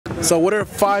So what are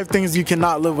 5 things you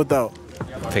cannot live without?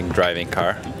 I think driving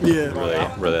car. Yeah.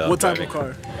 Really love What type driving. of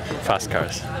car? Fast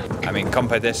cars. I mean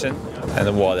competition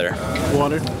and water.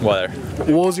 Water. Water.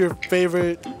 What was your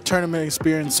favorite tournament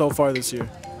experience so far this year?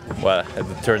 Well, at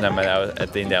the tournament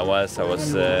at the Indian Wells, I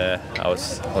was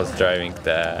driving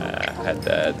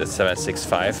the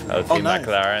 765 Alpine nice.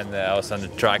 McLaren. I was on the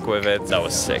track with it. That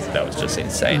was sick. That was just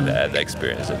insane. The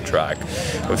experience of track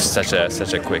with such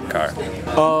a quick car.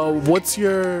 What's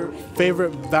your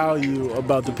favorite value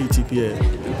about the PTPA?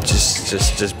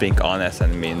 Just being honest,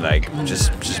 and I mean like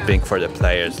just being for the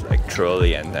players, like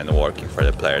truly, and working for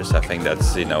the players. I think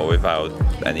that's, you know, without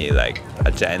any like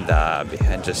agenda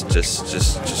behind, just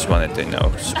wanted to, you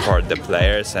know, support the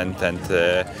players and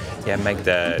yeah, make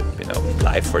the, you know,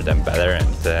 life for them better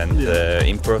and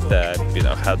improve the, you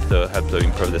know, help to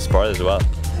improve the sport as well.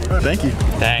 Thank you.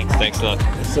 Thanks a lot.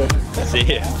 So. See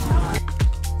you.